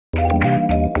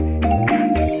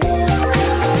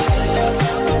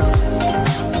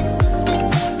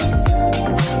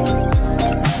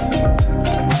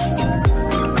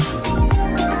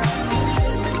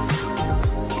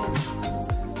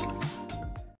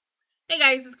Hey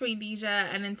guys, it's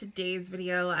Queendija, and in today's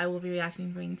video, I will be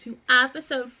reacting to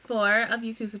episode 4 of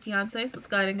Yakuza Fiancé. So let's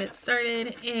go ahead and get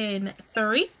started in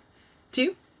 3,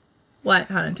 2, 1.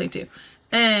 Hold on, take 2.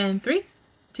 And 3,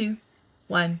 2,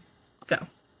 1, go.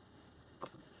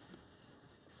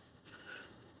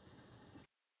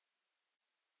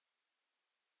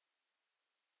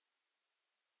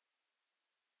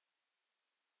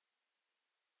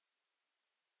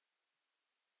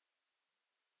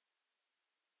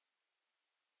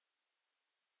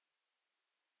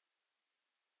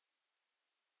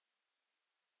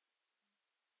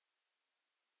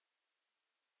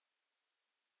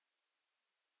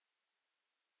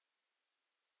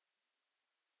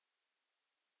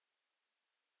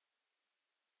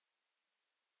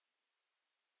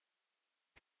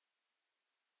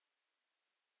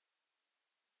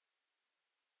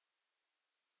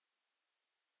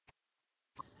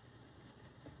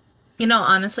 You know,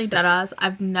 honestly, deadass,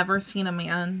 I've never seen a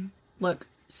man look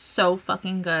so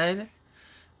fucking good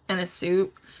in a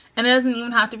suit. And it doesn't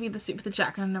even have to be the suit with the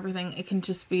jacket and everything. It can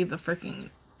just be the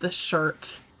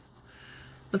shirt,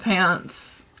 the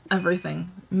pants,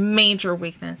 everything. Major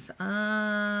weakness.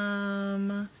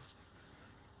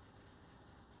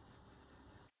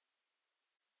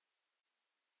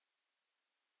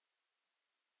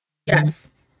 Yes.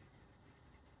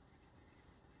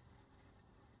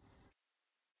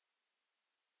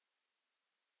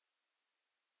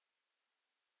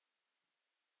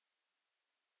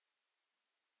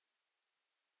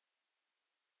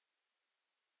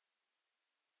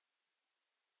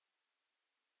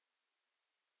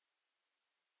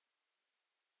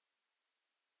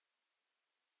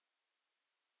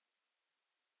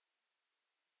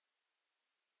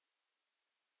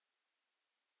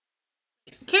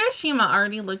 Kirishima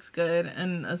already looks good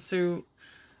in a suit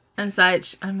and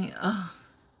such. I mean, oh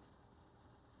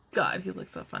god, he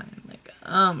looks so fine. Like,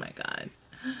 oh my god.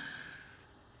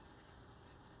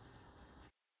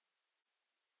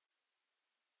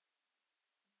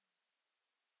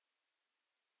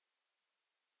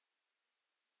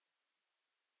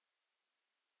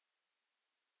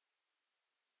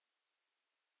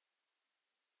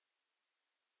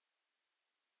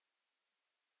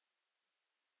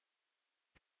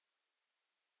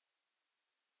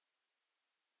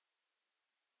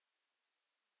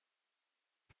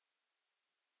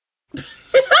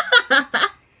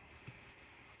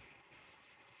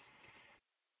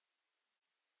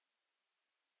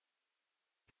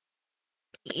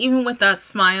 Even with that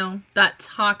smile, that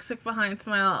toxic behind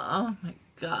smile, oh my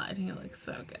god, he looks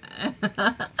so good.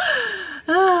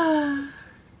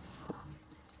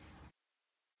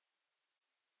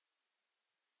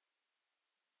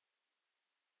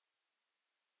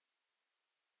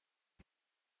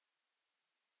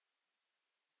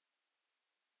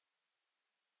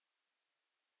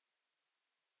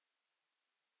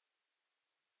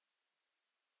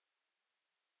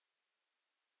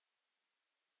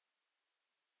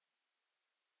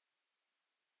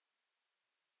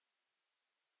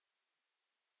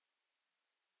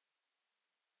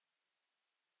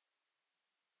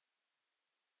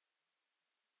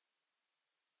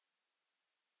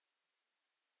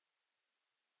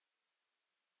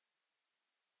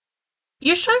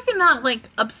 You're sure you're not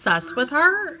like obsessed with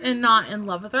her and not in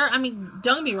love with her? I mean,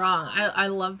 don't get me wrong. I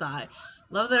love that.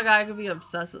 Love that a guy could be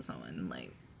obsessed with someone.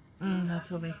 Like, that's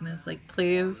so weakness. Like,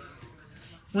 please,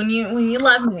 when you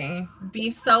love me,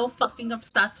 be so fucking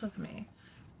obsessed with me.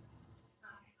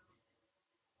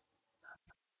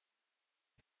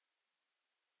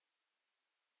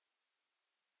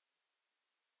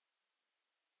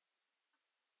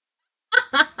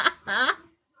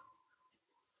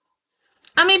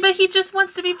 I mean, but he just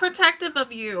wants to be protective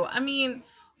of you. I mean,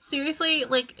 seriously,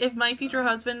 like if my future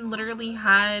husband literally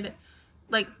had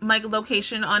like my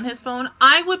location on his phone,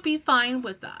 I would be fine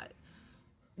with that.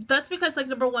 That's because like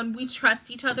number one, we trust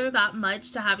each other that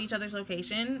much to have each other's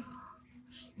location.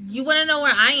 You want to know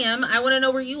where I am. I want to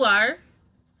know where you are.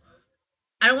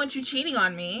 I don't want you cheating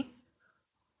on me.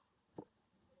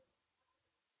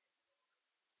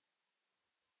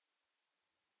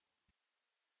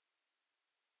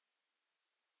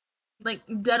 Like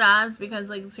dead ass because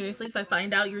like seriously, if I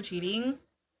find out you're cheating,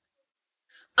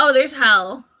 oh, there's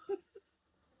hell.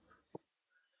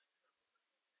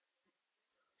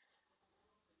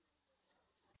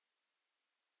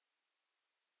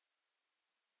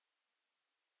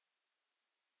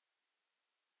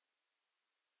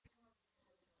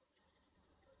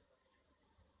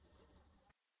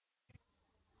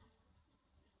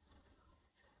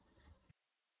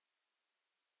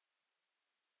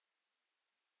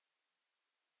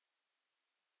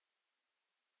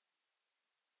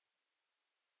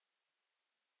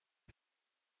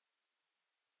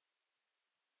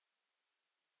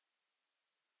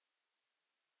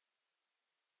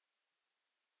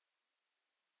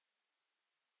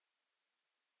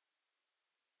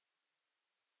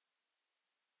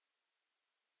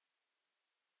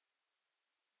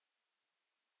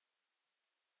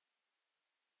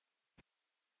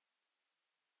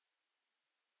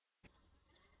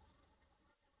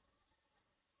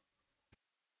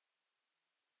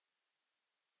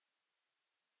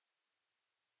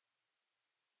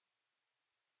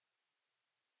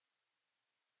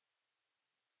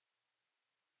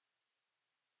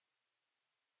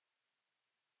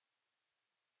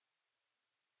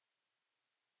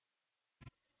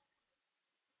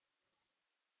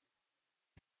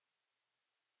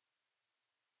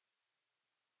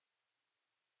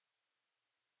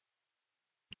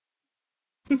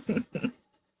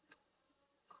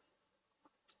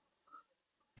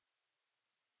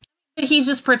 He's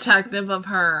just protective of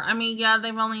her. I mean, yeah,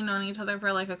 they've only known each other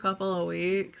for like a couple of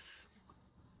weeks.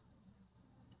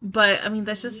 But I mean,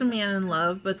 that's just a man in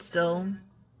love, but still,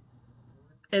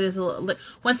 it is a little.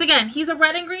 Once again, he's a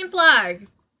red and green flag.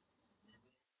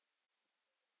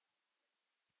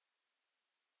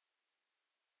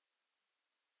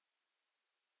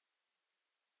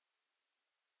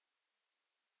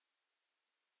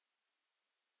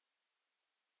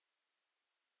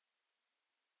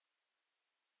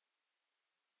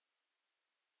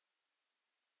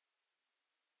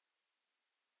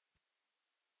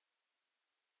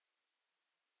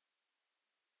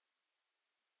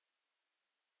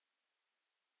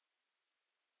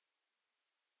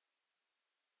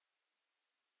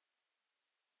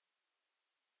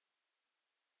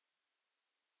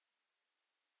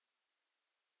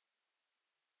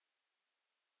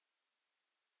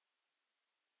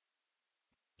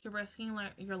 You're risking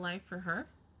your life for her?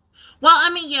 Well,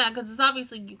 I mean, yeah, because it's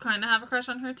obviously you kind of have a crush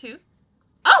on her too.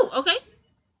 Oh, okay.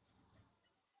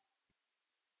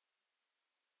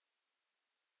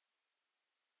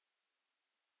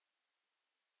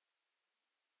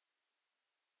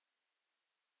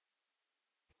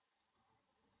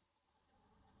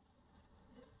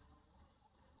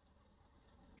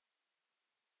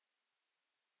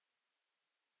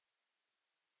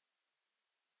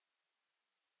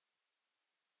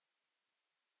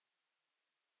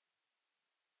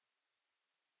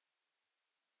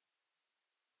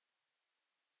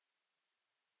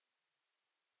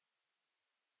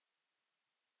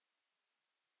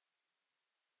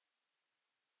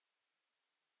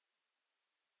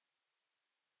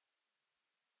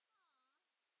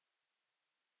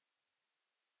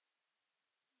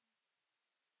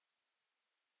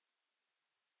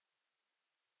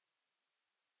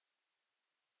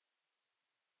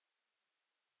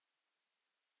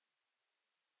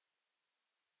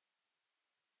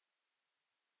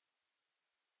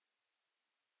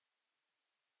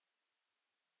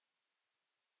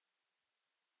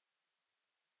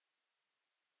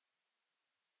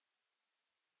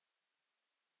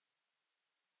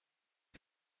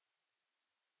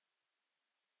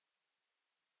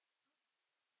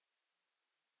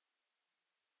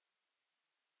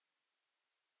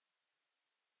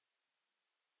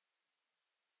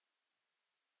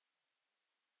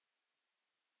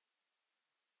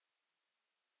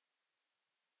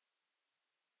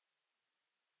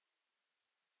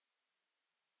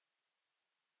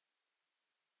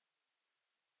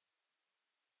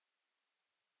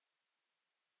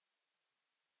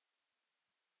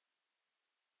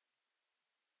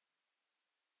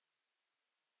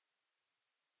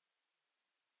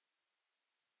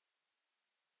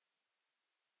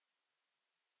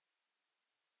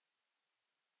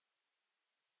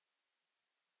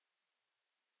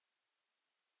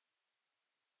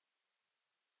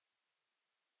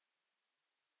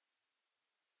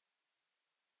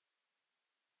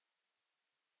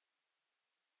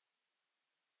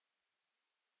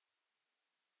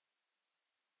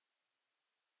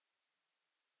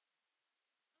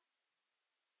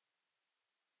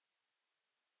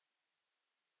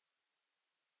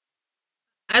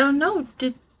 I don't know.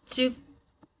 Did you?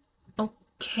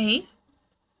 Okay.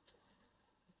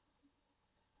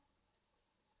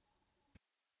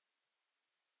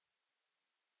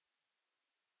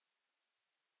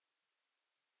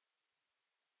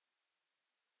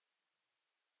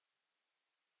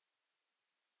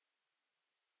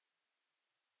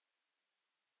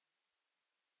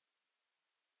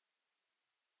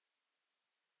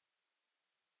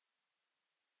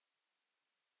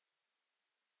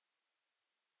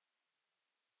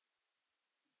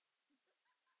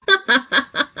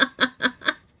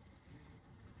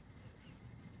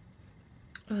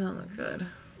 Oh my god.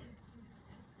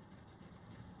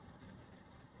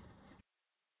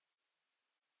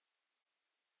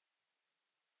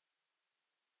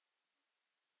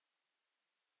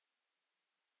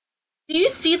 Do you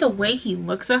see the way he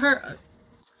looks at her?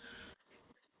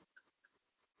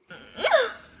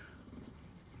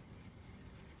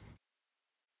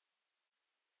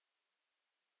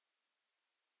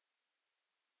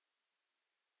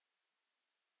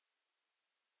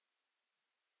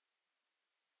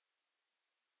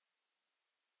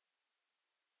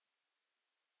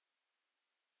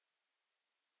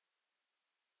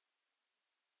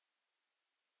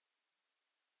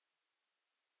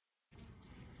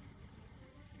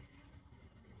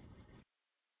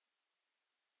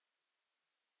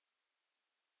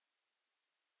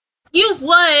 You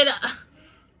would.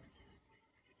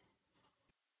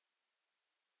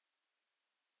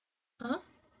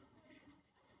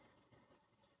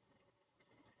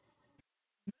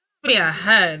 be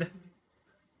ahead.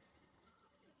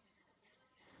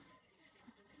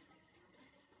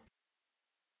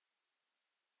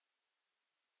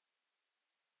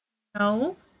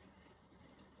 No.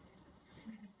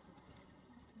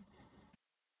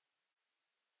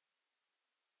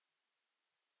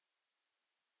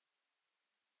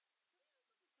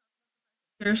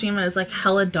 Hiroshima is like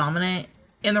hella dominant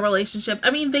in the relationship.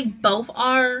 I mean, they both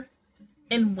are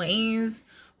in ways,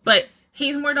 but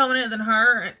he's more dominant than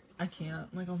her. I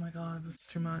can't. Like, oh my god, this is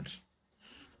too much.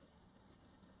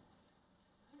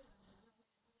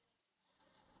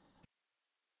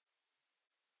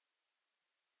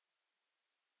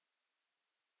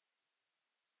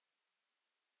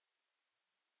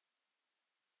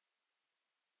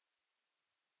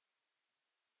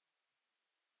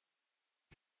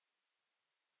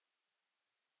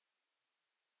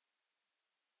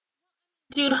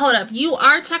 Dude, hold up. You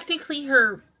are technically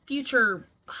her future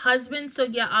husband, so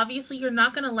yeah, obviously you're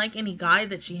not gonna like any guy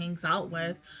that she hangs out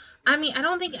with. I mean, I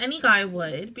don't think any guy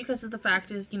would, because of the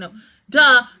fact is,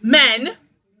 duh, men,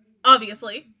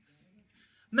 obviously.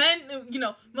 Men,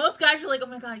 most guys are like, oh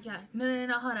my god, yeah, no, no, no,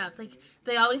 no, hold up. Like,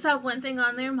 they always have one thing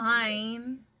on their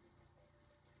mind.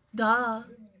 Duh.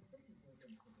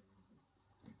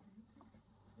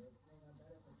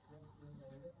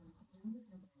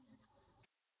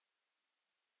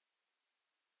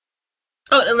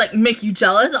 Oh, to, like, make you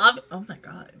jealous? Oh my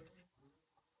god.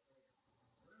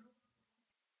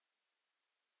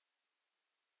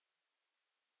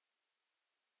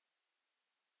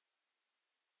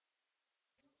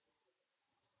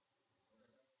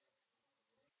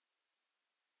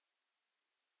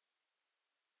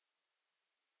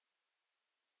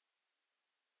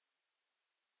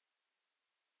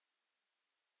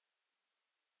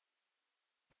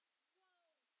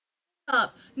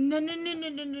 Up. No, no, no, no,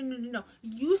 no, no, no, no, no.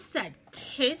 You said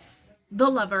kiss the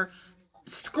lover,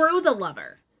 screw the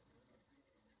lover.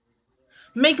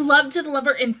 Make love to the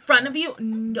lover in front of you?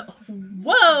 No.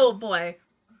 Whoa, boy.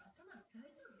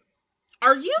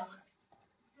 Are you?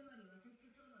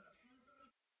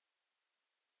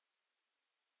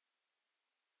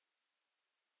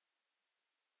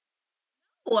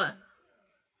 What?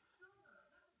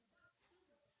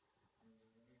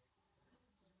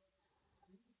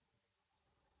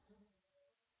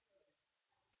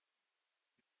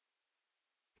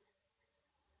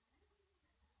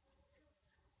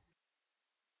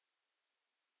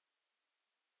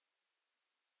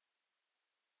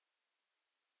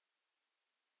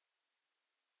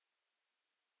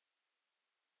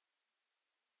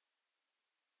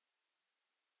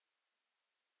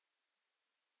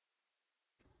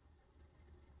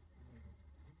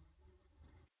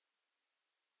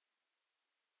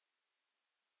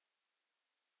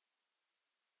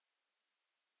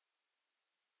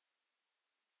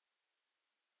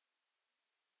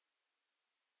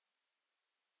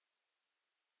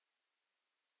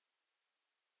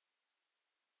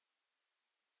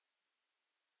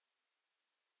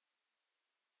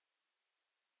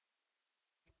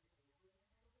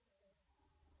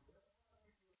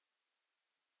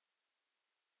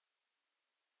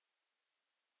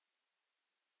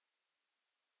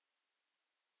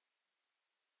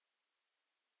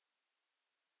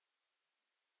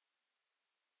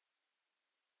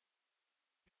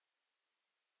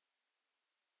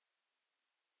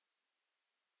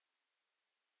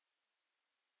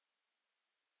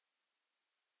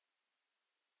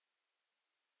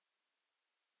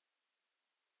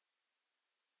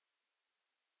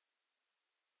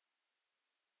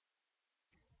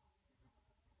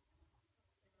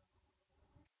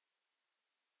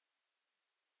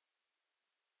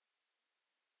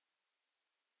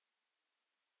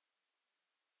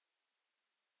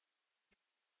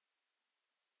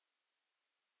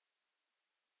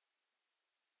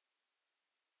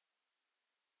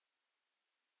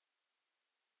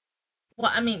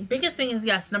 Well, I mean, biggest thing is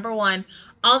yes, number one,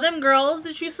 all them girls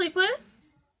that you sleep with,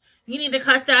 you need to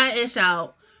cut that ish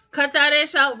out. Cut that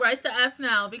ish out right the F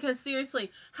now. Because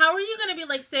seriously, how are you gonna be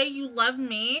like, say you love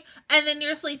me, and then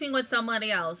you're sleeping with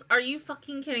somebody else? Are you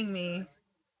fucking kidding me?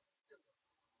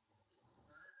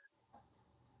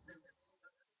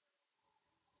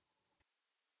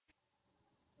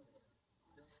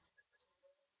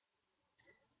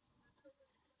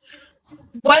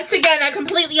 Once again, I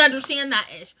completely understand that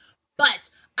ish. But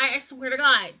I swear to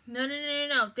God, no, no, no,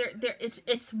 no, no.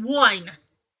 It's one.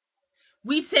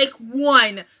 We take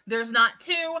one. There's not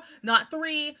two, not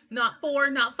three, not four,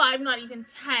 not five, not even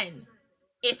 10.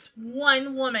 It's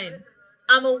one woman.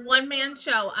 I'm a one man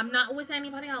show. I'm not with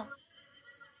anybody else.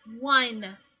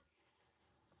 One.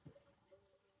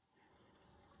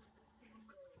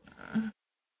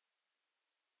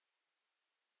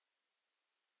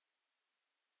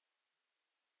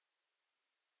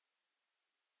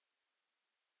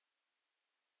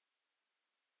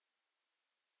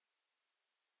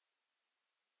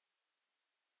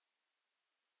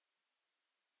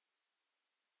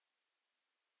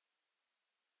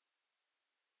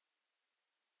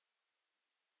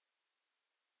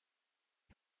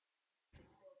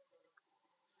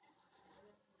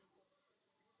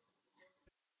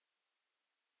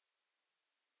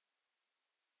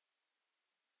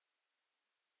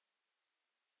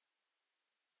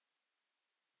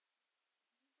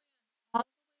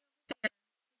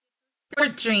 for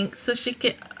drinks so she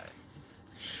could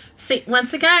see.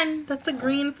 Once again, that's a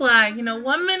green flag. You know,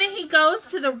 one minute he goes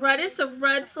to the reddest of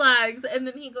red flags, and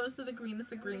then he goes to the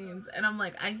greenest of greens, and I'm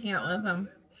like, I can't with him.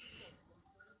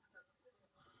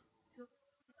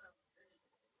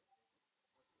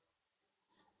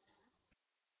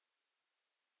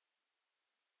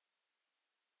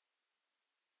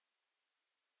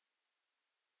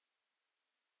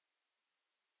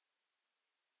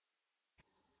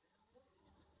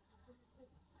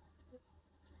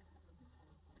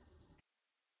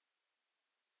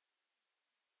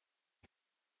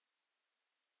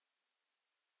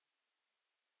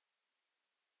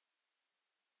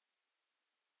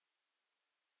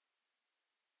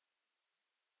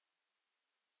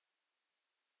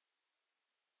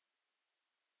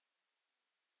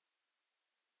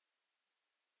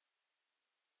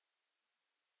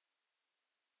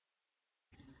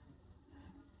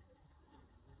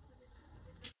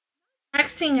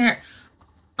 Texting her.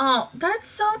 Oh, that's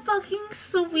so fucking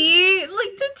sweet.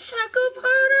 Like to check up on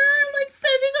her, like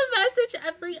sending a message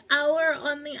every hour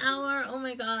on the hour. Oh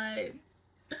my god.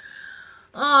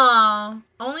 Oh,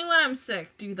 only when I'm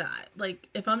sick do that. Like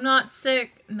if I'm not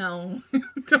sick, no.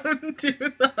 Don't do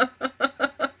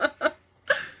that.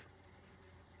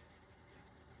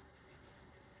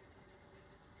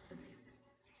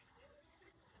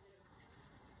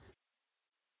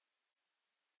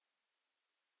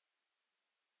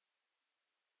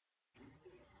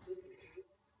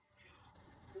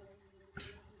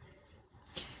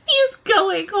 He's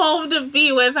going home to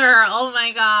be with her. Oh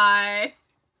my god.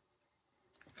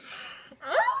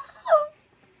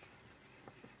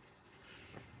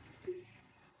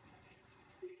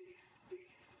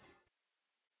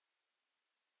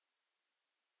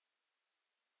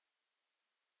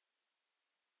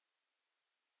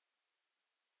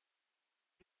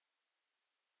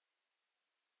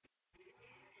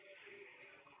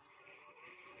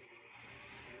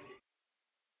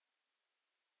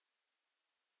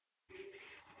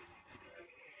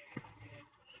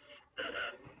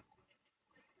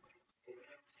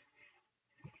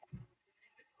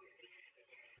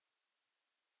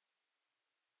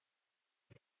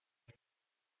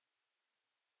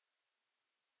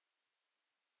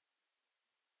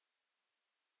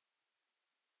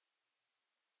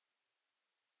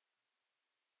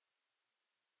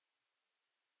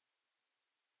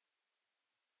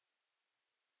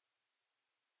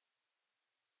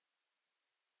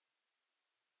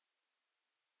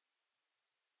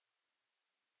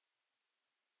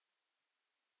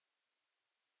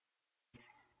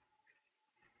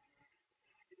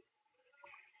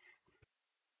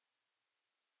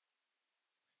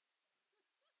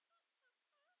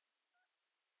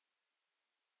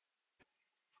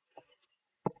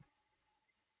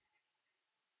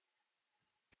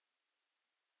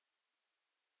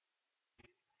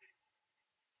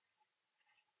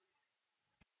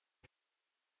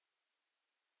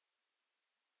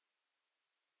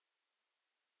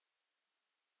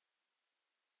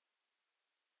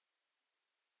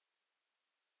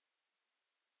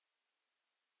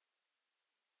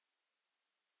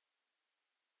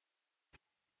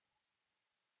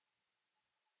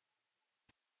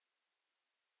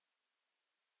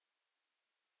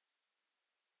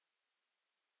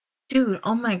 Dude,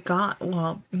 oh my god.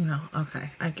 Well, you know,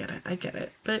 okay, I get it. I get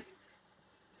it. But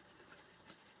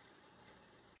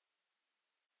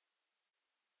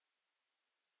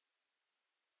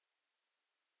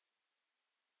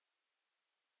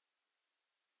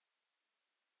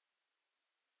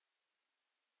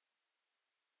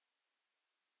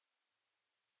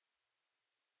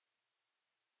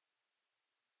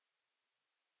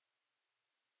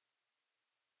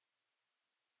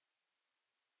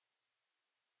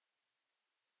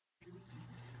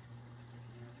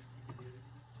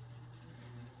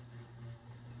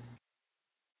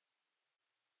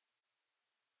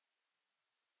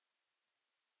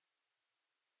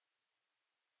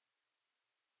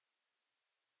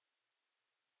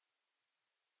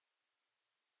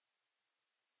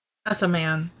that's a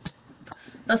man.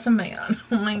 That's a man.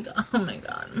 Oh my god. Oh my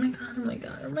god. Oh my god. Oh my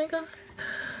god. Oh my god.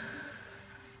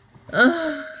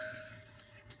 Ugh.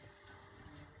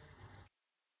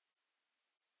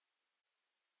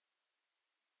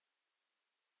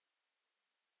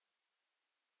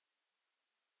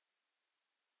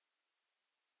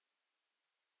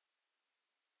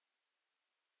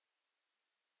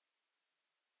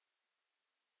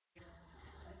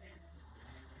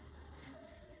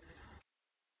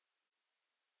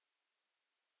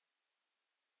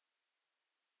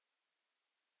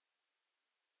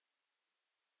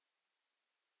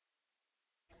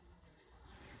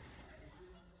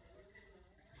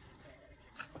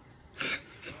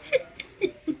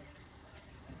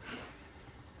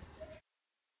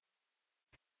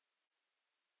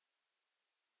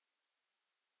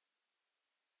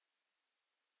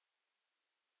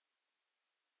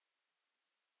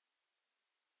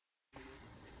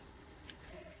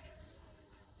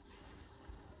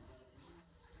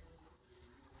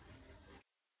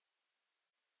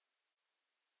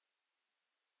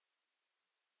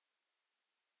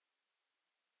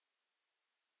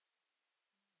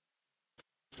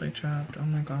 actually trapped. Oh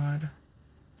my god.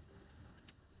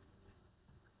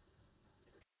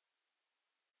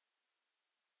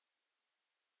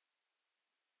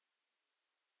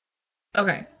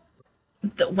 Okay.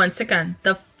 Once again,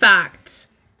 the fact,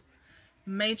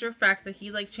 major fact that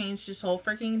he like changed his whole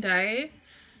freaking day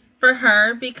for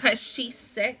her because she's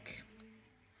sick.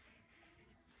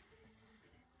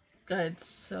 Good.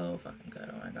 So fucking good.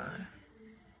 Oh my god.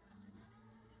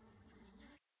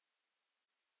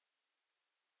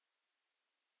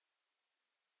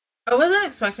 I wasn't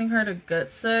expecting her to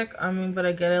get sick. I mean, but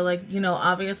I get it. Like, you know,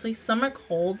 obviously, summer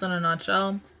colds in a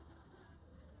nutshell.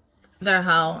 They're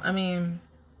hell. I mean,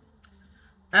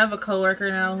 I have a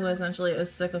coworker now who essentially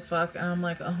is sick as fuck, and I'm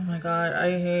like, oh my god,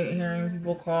 I hate hearing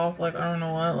people cough. Like, I don't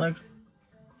know what. Like,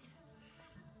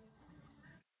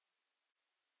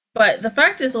 but the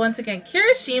fact is, once again,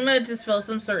 Kirishima just feels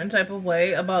some certain type of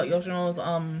way about Yoshino's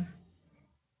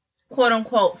quote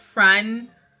unquote friend,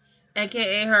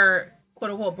 aka her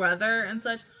quote unquote brother and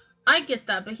such. I get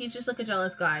that, but he's just like a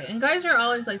jealous guy, and guys are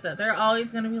always like that. They're always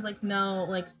gonna be like, no,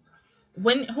 like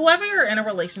when whoever you're in a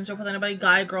relationship with, anybody,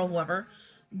 guy, girl, whoever,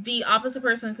 the opposite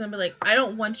person is gonna be like, I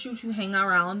don't want you to hang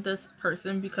around this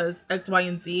person because X, Y,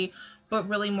 and Z, but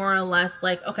really more or less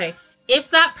like, okay, if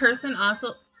that person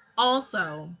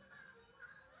also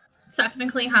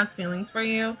technically has feelings for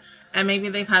you, and maybe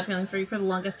they've had feelings for you for the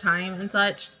longest time and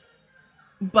such,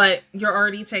 but you're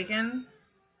already taken,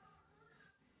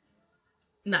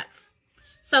 nuts.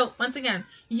 So once again,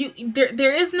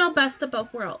 there is no best of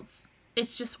both worlds.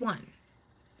 It's just one.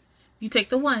 You take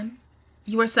the one.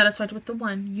 You are satisfied with the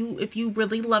one. If you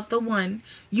really love the one,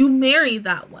 you marry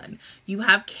that one. You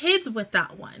have kids with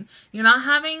that one. You're not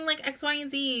having like X, Y, and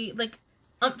Z, like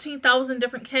umpteen thousand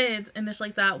different kids and just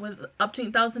like that with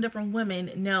umpteen thousand different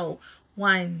women. No,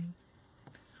 one.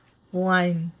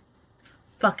 One.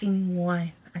 Fucking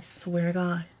one. I swear to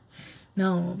God.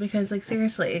 No, because like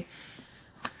seriously,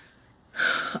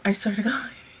 I swear to God.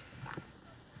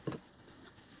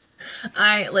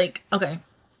 I like, okay.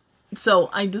 So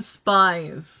I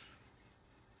despise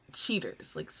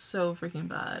cheaters like so freaking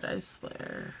bad. I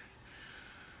swear.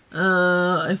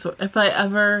 I swear. If I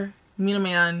ever meet a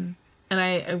man and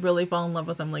I really fall in love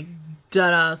with him, like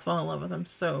dead ass fall in love with him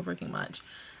so freaking much,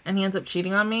 and he ends up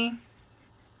cheating on me,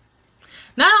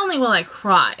 not only will I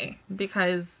cry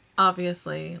because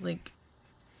obviously like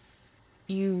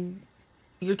you're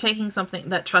taking something,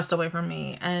 that trust away from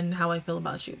me and how I feel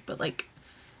about you, but like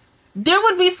there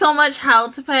would be so much hell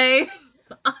to pay.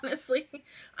 Honestly,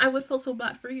 I would feel so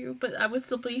bad for you, but I would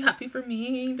still be happy for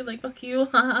me. Be like, fuck you.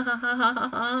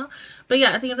 But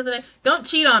yeah, at the end of the day, don't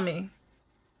cheat on me.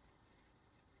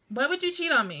 Why would you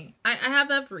cheat on me? I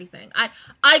have everything.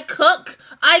 I cook,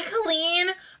 I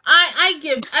clean, I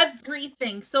give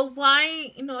everything. So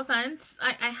why, no offense,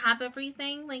 I have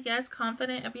everything. Like, yes,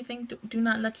 confident, everything. Do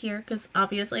not look here, because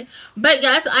obviously. But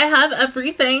yes, I have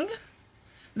everything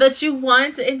that you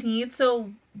want and need,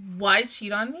 so why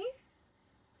cheat on me?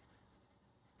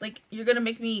 Like, you're gonna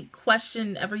make me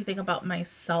question everything about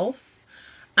myself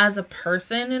as a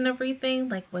person and everything.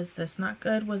 Like, was this not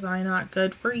good? Was I not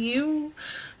good for you?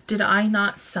 Did I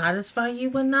not satisfy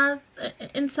you in that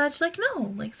and such? Like,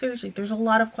 no. Like, seriously, there's a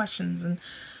lot of questions, and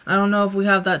I don't know if we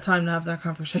have that time to have that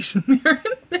conversation there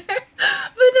and there.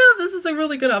 But no, this is a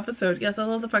really good episode. Yes, I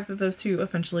love the fact that those two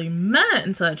eventually met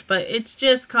and such, but it's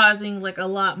just causing, like, a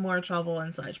lot more trouble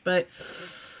and such. But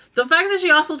the fact that she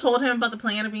also told him about the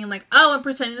plan of being like, oh, I'm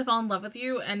pretending to fall in love with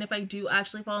you, and if I do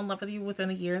actually fall in love with you within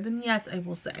a year, then yes, I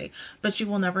will say. But you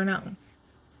will never know.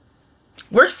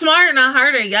 Work smarter, not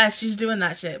harder. Yes, she's doing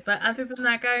that shit. But other than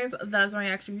that, guys, that is my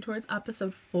reaction towards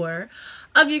episode 4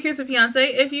 of Yakuza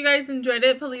Fiancé. If you guys enjoyed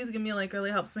it, please give me a like. It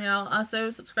really helps me out. Also,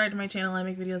 subscribe to my channel. I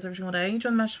make videos every single day.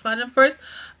 Join the Mush Squad. And of course,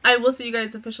 I will see you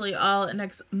guys officially all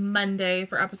next Monday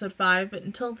for episode 5. But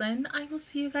until then, I will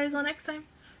see you guys all next time.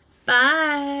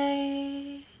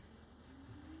 Bye.